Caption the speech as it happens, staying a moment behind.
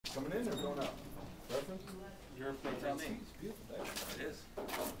Coming in or going out? Preference? Your preference. It's beautiful day. It is.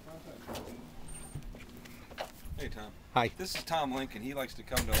 Hey, Tom. Hi. This is Tom Lincoln. He likes to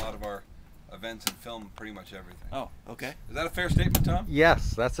come to a lot of our events and film pretty much everything. Oh, okay. Is that a fair statement, Tom?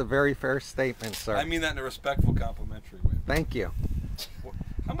 Yes, that's a very fair statement, sir. I mean that in a respectful, complimentary way. Thank you.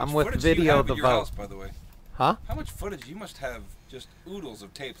 How much I'm with footage do you Video have the at your Vote. house, by the way? Huh? How much footage? You must have just oodles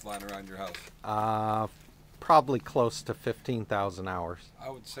of tapes lying around your house. Probably close to 15,000 hours. I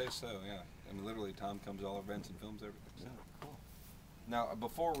would say so, yeah. I mean, literally, Tom comes to all our events and films everything. So. Yeah, cool. Now,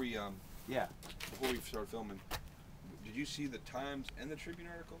 before we start filming, did you see the Times and the Tribune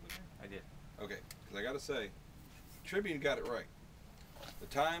article today? I did. Okay, because I got to say, Tribune got it right. The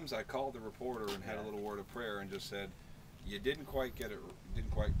Times, I called the reporter and had a little word of prayer and just said, "You didn't quite get it.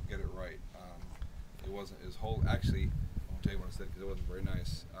 Right. It wasn't as whole. Actually, I won't tell you what I said because it wasn't very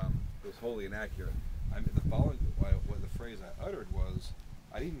nice. It was wholly inaccurate. I mean, the following, what the phrase I uttered was,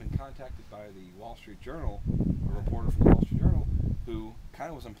 I'd even been contacted by the Wall Street Journal, a reporter from the Wall Street Journal, who kind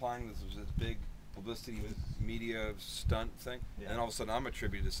of was implying this was this big publicity media stunt thing, and then all of a sudden I'm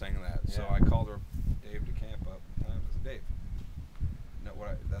attributed to saying that. So I called her, Dave DeCamp up, and I said, Dave, no,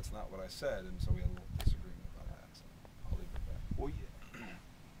 that's not what I said, and so we had a little disagreement about that. So I'll leave it at that. Well, you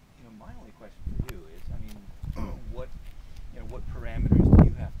know, my only question for you is, I mean, what parameters do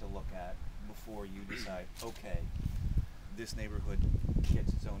you have to look at before you decide, okay, this neighborhood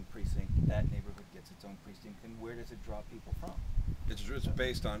gets its own precinct, that neighborhood gets its own precinct, and where does it draw people from? It's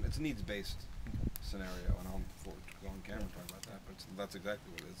based on, it's a needs-based scenario, and I'll go on camera and talk about that, but that's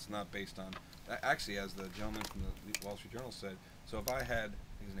exactly what it is. It's not based on, actually, as the gentleman from the Wall Street Journal said, so if I had,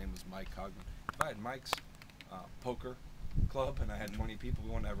 I think his name was Mike Cogman, if I had Mike's poker club and I had 20 people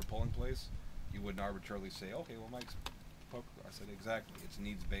we wanted to have a polling place, you wouldn't arbitrarily say, okay, well, Mike's poker. I said, exactly. It's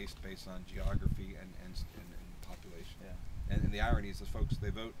needs-based, based on geography and population. Yeah. And the irony is, those folks, they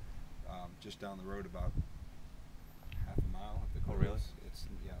vote just down the road about half a mile. Oh, really? It's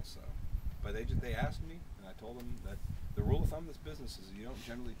so. But they asked me, and I told them that the rule of thumb of this business is you don't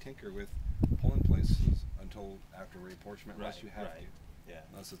generally tinker with polling places until after reapportionment, unless you have to. Yeah.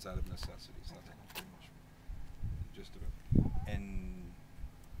 Unless it's out of necessity. So that's pretty much the gist of it. And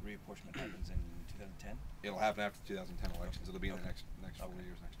reapportionment happens in 2010? It'll happen after the 2010 elections. It'll be in the next 4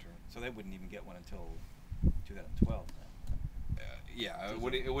 years, next term. So they wouldn't even get one until 2012 then? Yeah, it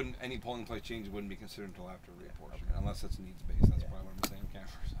wouldn't. Any polling place change wouldn't be considered until after reapportionment, unless it's needs based. That's probably what I'm saying on camera.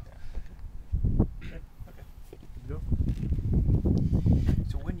 So. Okay.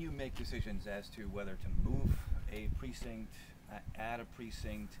 So when you make decisions as to whether to move a precinct, add a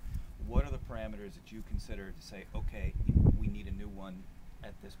precinct, what are the parameters that you consider to say, okay, we need a new one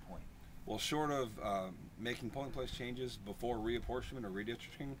at this point? Well, short of making polling place changes before reapportionment or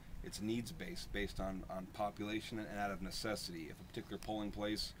redistricting, it's needs-based, based on population and out of necessity. If a particular polling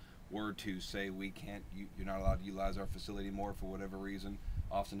place were to say you're not allowed to utilize our facility more for whatever reason,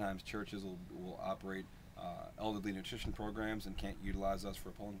 oftentimes churches will operate elderly nutrition programs and can't utilize us for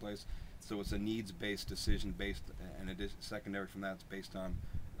a polling place. So it's a needs-based decision, and secondary from that, it's based on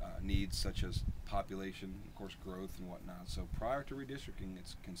needs such as population, of course, growth and whatnot. So prior to redistricting,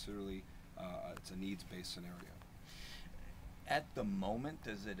 it's considerably it's a needs-based scenario. At the moment,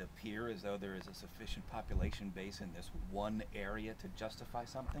 does it appear as though there is a sufficient population base in this one area to justify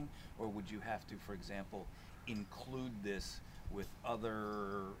something, or would you have to, for example, include this with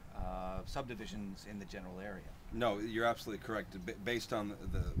other subdivisions in the general area? No, you're absolutely correct. Based on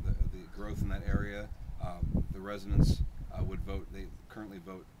the growth in that area, the residents would vote. They currently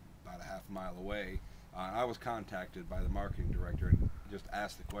vote about a half mile away. I was contacted by the marketing director and just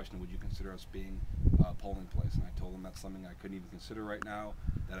asked the question, would you consider us being a polling place? And I told him that's something I couldn't even consider right now,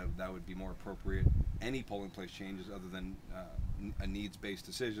 that would be more appropriate. Any polling place changes other than a needs-based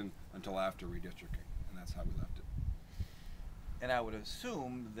decision until after redistricting, and that's how we left it. And I would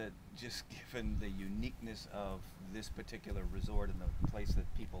assume that just given the uniqueness of this particular resort and the place that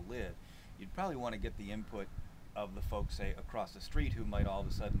people live, you'd probably want to get the input of the folks, say, across the street who might all of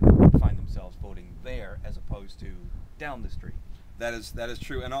a sudden find themselves voting there as opposed to down the street. That is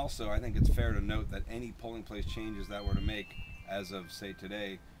true, and also I think it's fair to note that any polling place changes that were to make as of, say,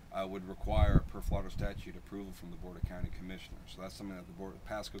 today, would require, per Florida statute, approval from the Board of County Commissioners. So that's something that the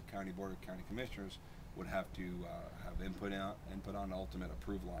Pasco County Board of County Commissioners would have to have input on ultimate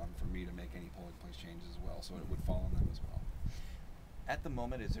approval on for me to make any polling place changes as well. So it would fall on them as well. At the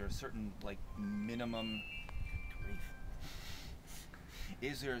moment, is there a certain minimum?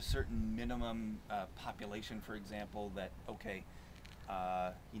 Is there a certain minimum population, for example, that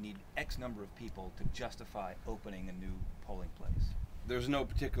you need X number of people to justify opening a new polling place? There's no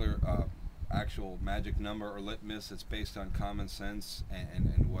particular actual magic number or litmus. It's based on common sense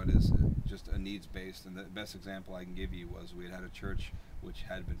and what is just a needs based. And the best example I can give you was we had a church which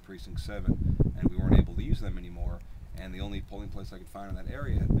had been precinct 7, and we weren't able to use them anymore. And the only polling place I could find in that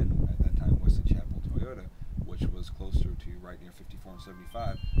area had been at that time Wesley Chapel Toyota, which was closer to right near 54 and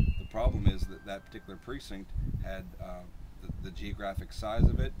 75. The problem is that that particular precinct had the geographic size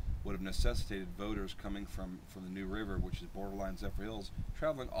of it would have necessitated voters coming from the New River, which is borderline Zephyr Hills,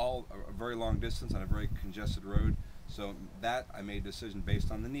 traveling a very long distance on a very congested road. So that I made a decision based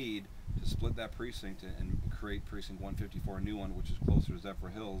on the need to split that precinct and create precinct 154, a new one, which is closer to Zephyr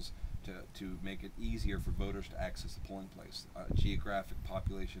Hills, to make it easier for voters to access the polling place. Geographic,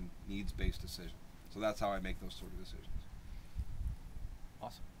 population, needs-based decision. So that's how I make those sort of decisions.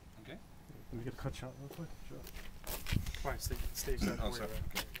 Awesome. Okay. Let me get a cut shot real quick. Sure. Fine, stage that. Oh, sorry.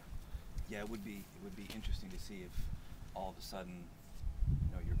 Okay. Yeah, it would be interesting to see if all of a sudden,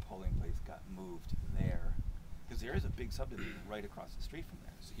 your polling place got moved there, because there is a big subdivision right across the street from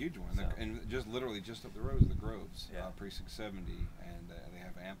there. It's a huge one, So. and just literally just up the road is the Groves, Yeah. precinct 70, and they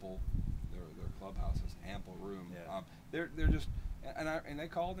have ample. Their clubhouse has ample room. Yeah. They're just, and they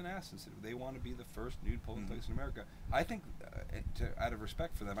called and asked and said they want to be the first nude polling place in America. I think, out of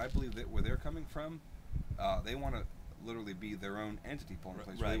respect for them, I believe that where they're coming from, they want to literally be their own entity polling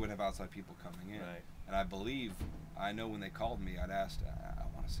place, where they would have outside people coming in. Right. And I know when they called me, I'd asked, I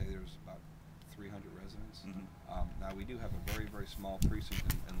want to say there was about 300 residents. Now we do have a very, very small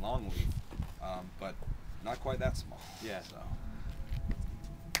precinct in Longleaf, but not quite that small. Yeah. So,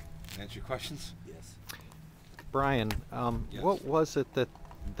 answer your questions? Yes. Brian, Yes. what was it that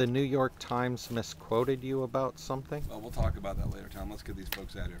the New York Times misquoted you about something? Well, we'll talk about that later, Tom. Let's get these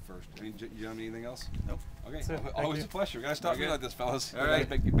folks out of here first. You have anything else? Nope. Okay. That's it. Thank Always you. a pleasure. You gotta stop me good. like this, fellas. All right.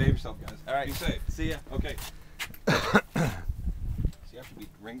 Behave yourself, guys. All right. Be safe. See ya. Okay. See, I have to be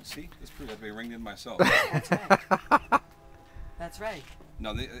ringed. See, this proves I have to be ringed in myself. That's right. That's right.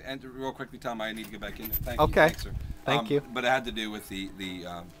 No, and real quickly, Tom, I need to get back in there. Thank Okay. you. Thanks, sir. Thank you. But it had to do with the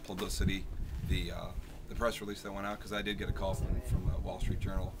publicity, the press release that went out, because I did get a call from the Wall Street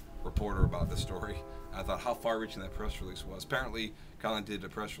Journal reporter about this story. I thought how far-reaching that press release was. Apparently, Colin did a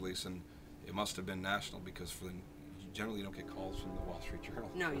press release, and it must have been national, because generally you don't get calls from the Wall Street Journal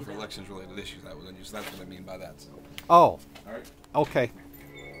No, you for don't. elections-related issues. That was unusual. So that's what I mean by that. So, Oh, all right. okay.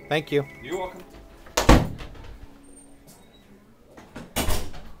 Thank you. You're welcome.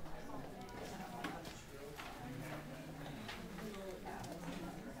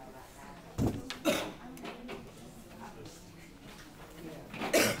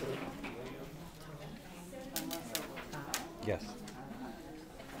 Yes.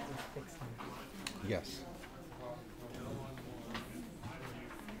 Yes.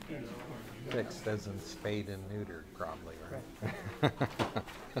 Fixed as in spayed and neutered, probably, right?